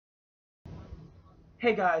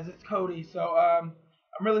Hey guys, it's Cody. I'm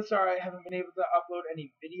really sorry I haven't been able to upload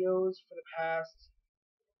any videos for the past,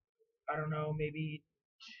 I don't know, maybe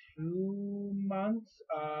 2 months.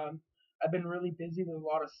 I've been really busy with a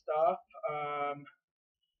lot of stuff. Um,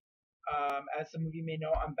 as some of you may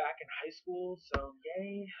know, I'm back in high school, so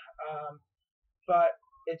yay. Um, but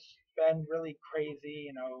it's been really crazy,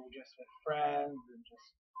 just with friends and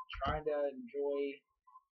just trying to enjoy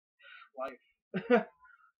life.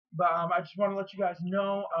 But I just want to let you guys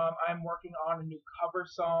know I'm working on a new cover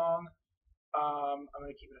song. I'm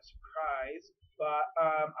gonna keep it a surprise, but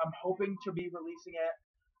I'm hoping to be releasing it,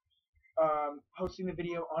 posting the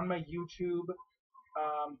video on my YouTube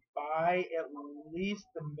by at least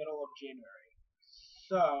the middle of January.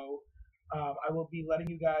 So I will be letting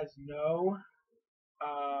you guys know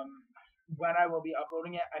um, when I will be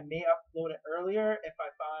uploading it. I may upload it earlier if I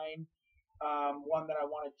find one that I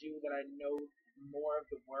want to do that I know more of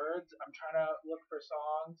the words. I'm trying to look for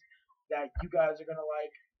songs that you guys are gonna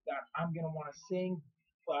like, that I'm gonna want to sing,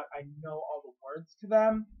 but I know all the words to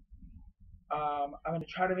them. I'm gonna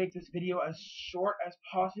try to make this video as short as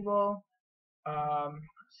possible. Um,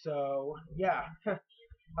 so yeah,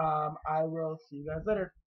 I will see you guys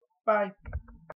later. Bye.